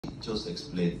just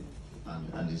explain,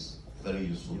 and it's very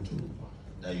useful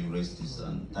that you raised this,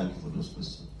 and thank you for those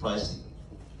questions. Pricing.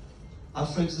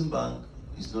 AFRIFF Bank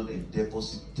is not a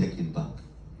deposit-taking bank.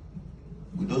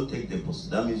 We don't take deposits.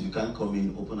 That means you can't come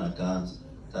in, open accounts,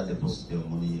 start deposit your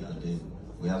money, and then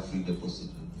we have free deposit.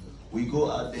 We go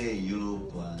out there in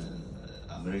Europe,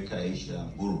 America, Asia,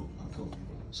 and borrow.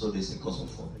 So there's a cost of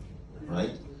fund,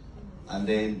 right? And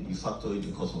then you factor in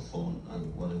the cost of fund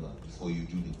and whatever before you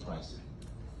do the pricing.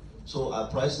 So our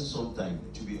pricing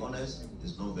sometimes, to be honest,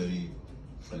 is not very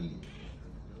friendly.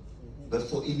 But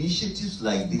for initiatives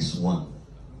like this one,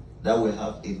 that will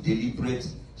have a deliberate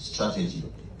strategy,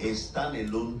 a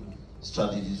standalone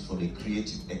strategy for the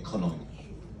creative economy.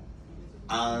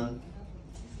 And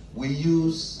we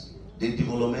use the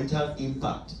developmental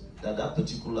impact that that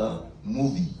particular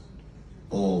movie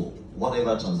or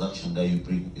whatever transaction that you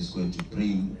bring is going to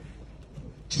bring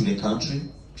to the country,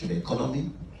 to the economy,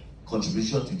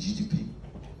 contribution to GDP,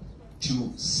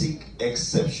 to seek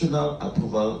exceptional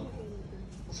approval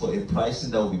for a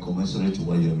pricing that will be commensurate to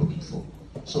what you're looking for.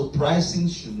 So pricing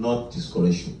should not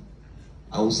discourage you.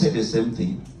 I will say the same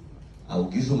thing. I will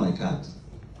give you my card.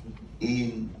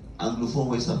 In Anglophone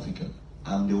West Africa,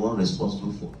 I'm the one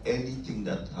responsible for anything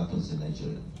that happens in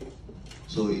Nigeria.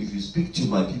 So if you speak to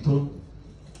my people,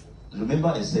 remember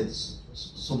I said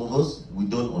some of us, we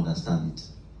don't understand it.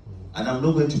 And I'm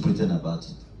not going to pretend about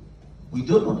it. We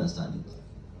don't understand it.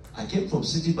 I came from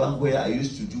Citibank where I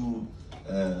used to do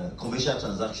commercial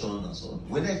transactions and so on.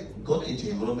 When I got into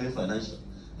development financing,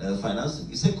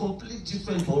 it's a completely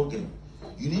different ballgame.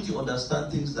 You need to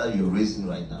understand things that you're raising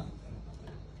right now.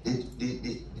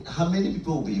 How many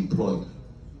people will be employed?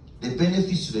 The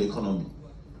benefits to the economy.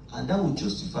 And that will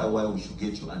justify why we should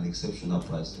get you an exceptional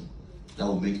pricing that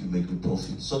will make you make a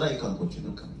profit so that you can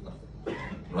continue coming back.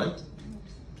 Right?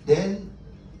 Then,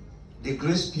 the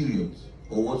grace period,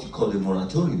 or what you call a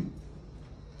moratorium,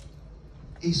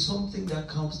 is something that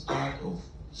comes out of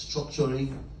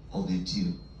structuring of the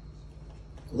deal.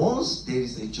 Once there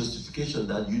is a justification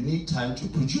that you need time to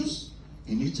produce,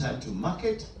 you need time to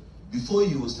market, before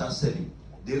you will start selling,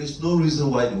 there is no reason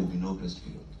why there will be no grace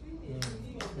period.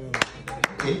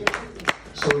 Okay?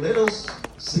 So let us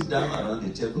sit down around the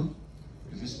table.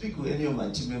 If you speak with any of my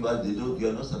team members, you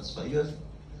are not satisfied.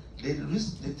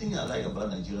 The thing I like about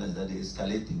Nigeria is that they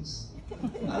escalate things.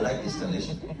 I like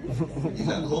escalation. You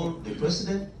can call the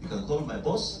president, you can call my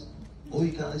boss, or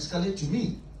you can escalate to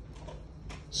me.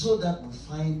 So that we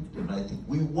find the right thing.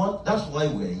 That's why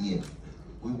we're here.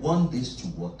 We want this to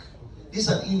work. This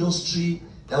is an industry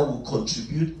that will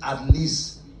contribute at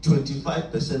least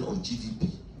 25% of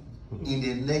GDP in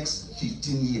the next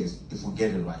 15 years if we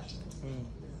get it right.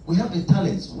 We have the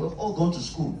talents. We've all gone to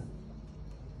school.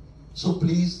 So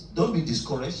please, don't be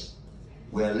discouraged.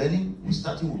 We are learning. We're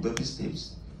starting with baby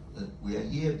steps. But we are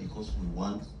here because we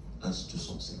want us to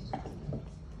succeed.